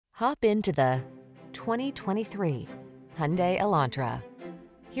Hop into the 2023 Hyundai Elantra.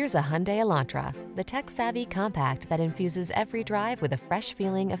 Here's a Hyundai Elantra, the tech-savvy compact that infuses every drive with a fresh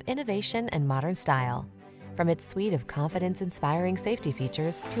feeling of innovation and modern style. From its suite of confidence-inspiring safety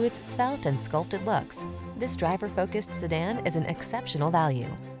features to its svelte and sculpted looks, this driver-focused sedan is an exceptional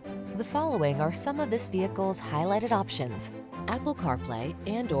value. The following are some of this vehicle's highlighted options: Apple CarPlay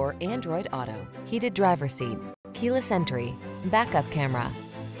and/or Android Auto, heated driver's seat, keyless entry, backup camera,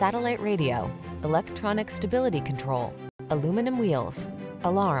 satellite radio, electronic stability control, aluminum wheels,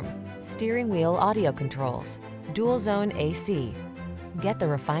 alarm, steering wheel audio controls, dual zone AC. Get the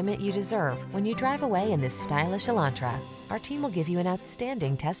refinement you deserve when you drive away in this stylish Elantra. Our team will give you an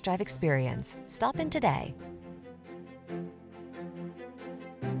outstanding test drive experience. Stop in today.